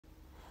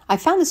I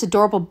found this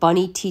adorable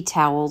bunny tea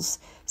towels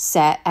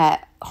set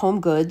at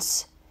Home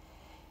Goods.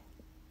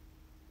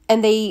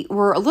 And they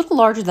were a little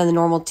larger than the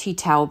normal tea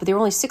towel, but they were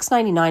only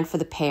 $6.99 for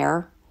the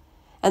pair.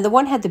 And the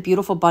one had the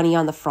beautiful bunny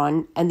on the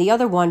front, and the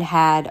other one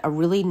had a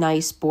really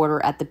nice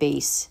border at the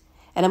base.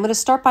 And I'm going to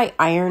start by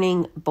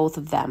ironing both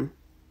of them.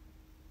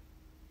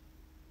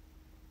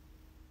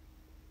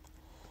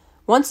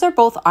 Once they're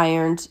both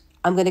ironed,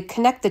 I'm going to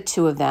connect the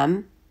two of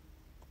them.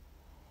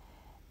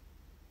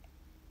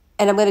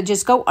 And I'm going to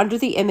just go under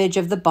the image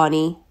of the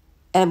bunny,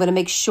 and I'm going to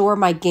make sure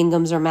my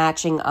ginghams are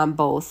matching on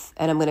both,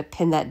 and I'm going to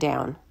pin that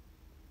down.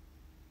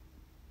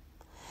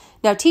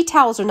 Now, tea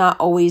towels are not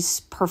always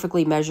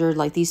perfectly measured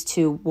like these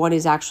two. One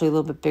is actually a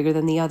little bit bigger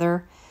than the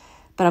other,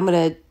 but I'm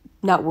going to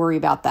not worry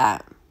about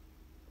that.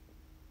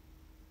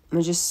 I'm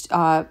going to just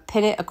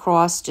pin it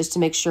across just to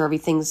make sure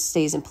everything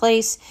stays in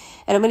place.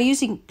 And I'm going to be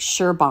using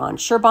Surebond.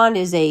 Surebond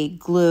is a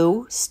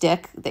glue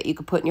stick that you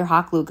can put in your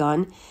hot glue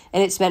gun,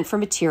 and it's meant for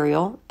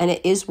material, and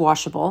it is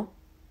washable.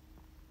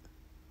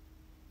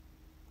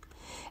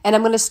 And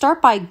I'm going to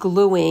start by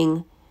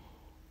gluing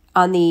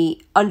on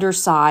the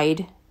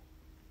underside.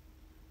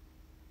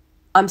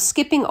 I'm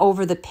skipping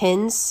over the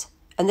pins,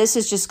 and this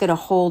is just going to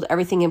hold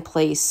everything in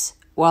place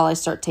while I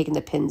start taking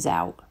the pins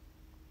out.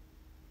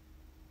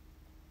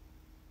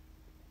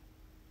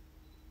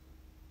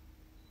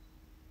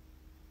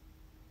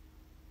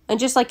 And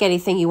just like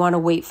anything, you want to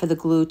wait for the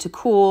glue to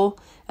cool,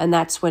 and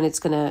that's when it's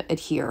going to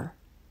adhere.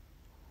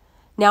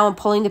 Now I'm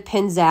pulling the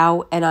pins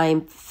out, and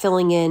I'm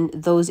filling in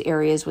those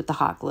areas with the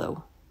hot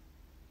glue.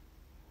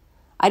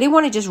 I didn't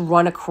want to just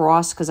run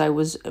across because I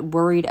was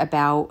worried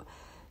about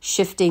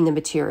shifting the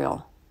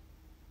material.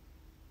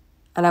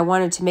 And I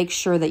wanted to make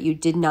sure that you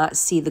did not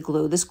see the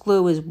glue. This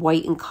glue is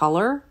white in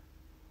color.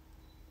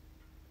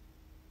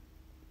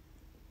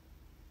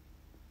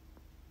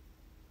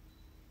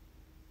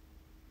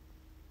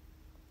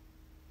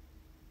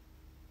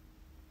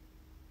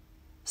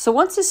 So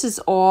once this is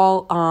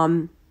all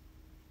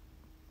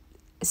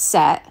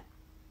set,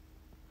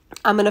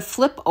 I'm going to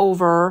flip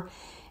over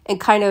and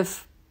kind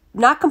of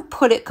not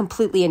put it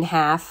completely in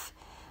half.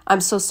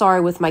 I'm so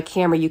sorry with my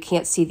camera, you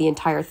can't see the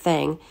entire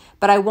thing.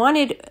 But I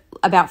wanted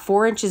about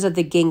 4 inches of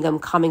the gingham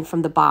coming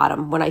from the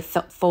bottom when I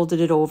folded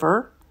it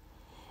over.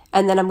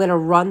 And then I'm going to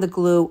run the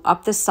glue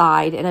up the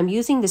side, and I'm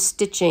using the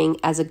stitching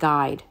as a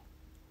guide.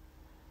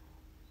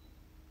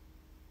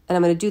 And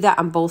I'm going to do that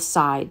on both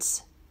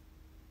sides.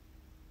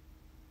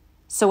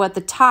 So at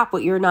the top,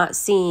 what you're not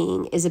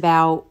seeing is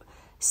about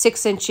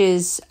 6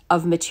 inches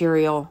of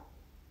material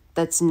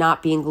that's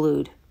not being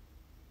glued.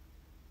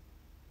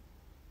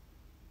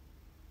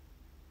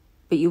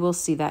 But you will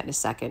see that in a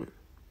second.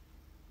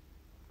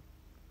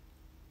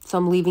 So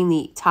I'm leaving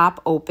the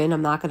top open.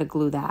 I'm not going to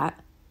glue that.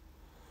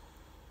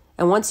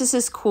 And once this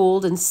is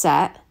cooled and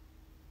set,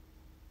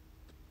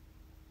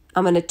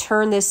 I'm going to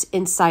turn this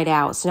inside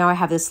out. So now I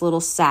have this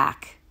little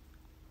sack.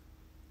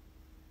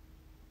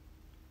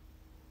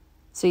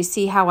 So you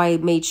see how I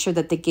made sure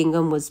that the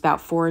gingham was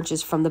about 4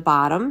 inches from the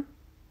bottom.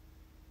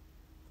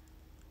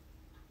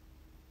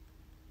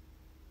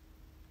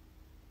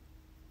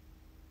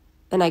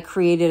 And I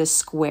created a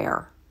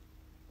square.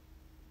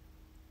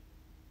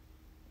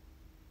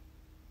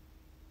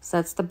 So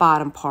that's the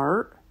bottom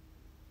part.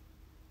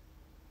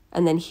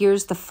 And then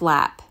here's the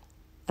flap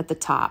at the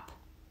top.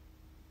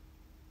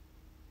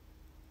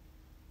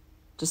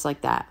 Just like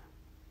that.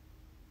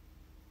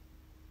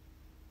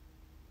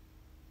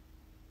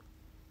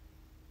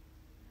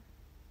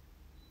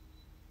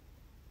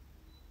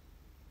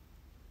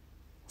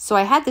 So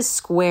I had this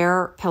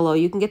square pillow.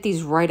 You can get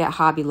these right at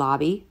Hobby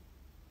Lobby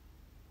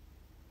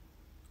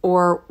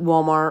or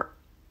Walmart.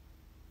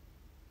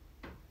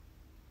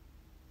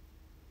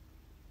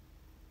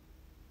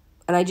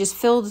 And I just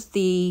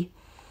I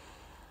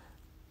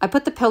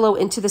put the pillow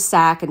into the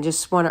sack and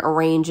just want to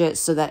arrange it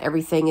so that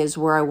everything is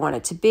where I want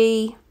it to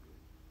be.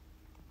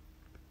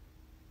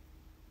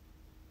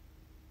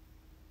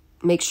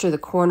 Make sure the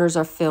corners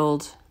are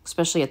filled,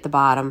 especially at the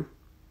bottom.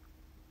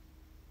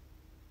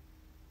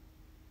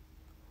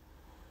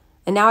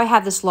 And now I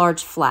have this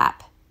large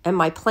flap, and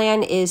my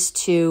plan is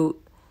to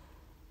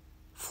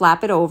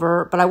flap it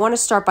over, but I want to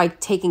start by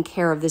taking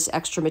care of this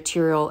extra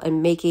material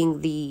and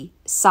making the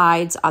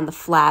sides on the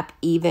flap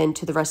even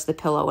to the rest of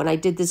the pillow. And I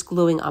did this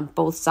gluing on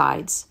both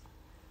sides.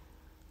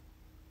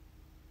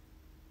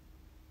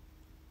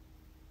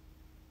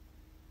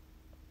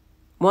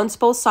 Once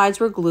both sides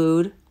were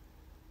glued,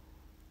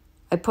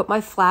 I put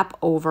my flap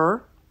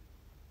over.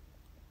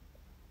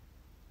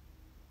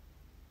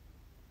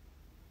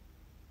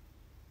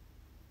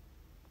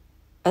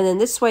 And then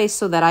this way,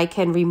 so that I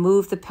can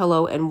remove the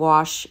pillow and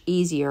wash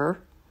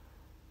easier,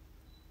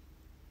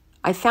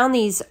 I found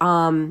these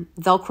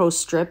Velcro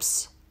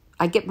strips.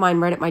 I get mine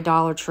right at my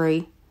Dollar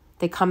Tree.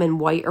 They come in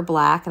white or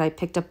black, and I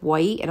picked up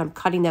white, and I'm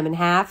cutting them in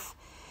half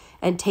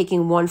and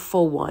taking one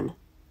full one.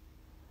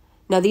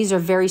 Now, these are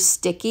very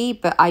sticky,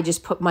 but I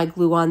just put my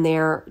glue on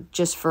there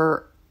just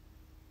for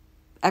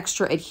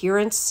extra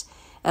adherence.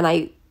 And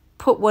I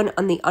put one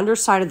on the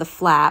underside of the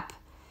flap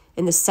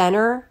in the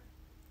center,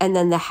 and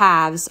then the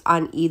halves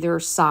on either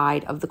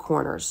side of the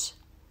corners.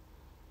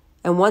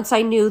 And once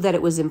I knew that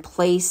it was in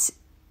place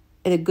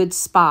in a good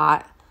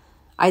spot,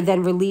 I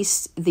then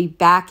released the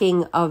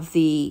backing of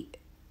the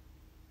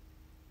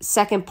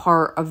second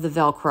part of the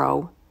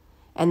Velcro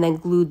and then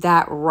glued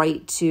that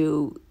right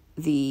to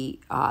the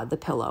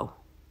pillow.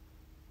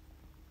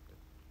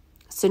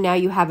 So now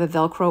you have a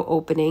Velcro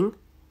opening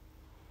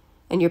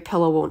and your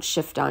pillow won't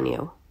shift on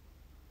you.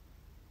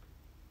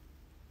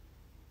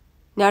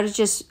 Now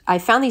I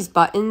found these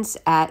buttons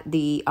at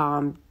the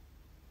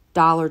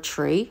Dollar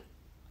Tree.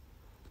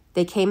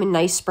 They came in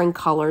nice spring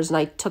colors, and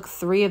I took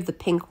 3 of the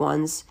pink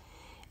ones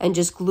and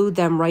just glued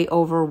them right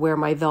over where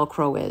my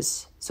Velcro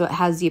is. So it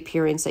has the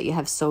appearance that you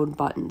have sewn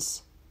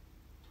buttons.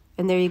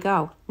 And there you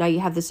go. Now you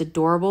have this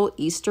adorable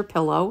Easter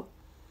pillow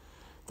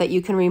that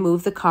you can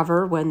remove the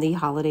cover when the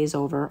holiday's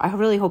over. I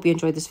really hope you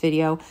enjoyed this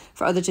video.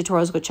 For other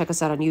tutorials, go check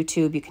us out on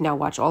YouTube. You can now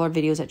watch all our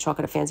videos at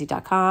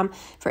chalkandfancy.com.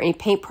 For any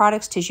paint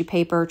products, tissue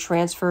paper,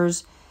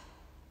 transfers,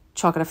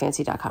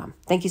 chalkandfancy.com.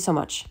 Thank you so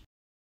much.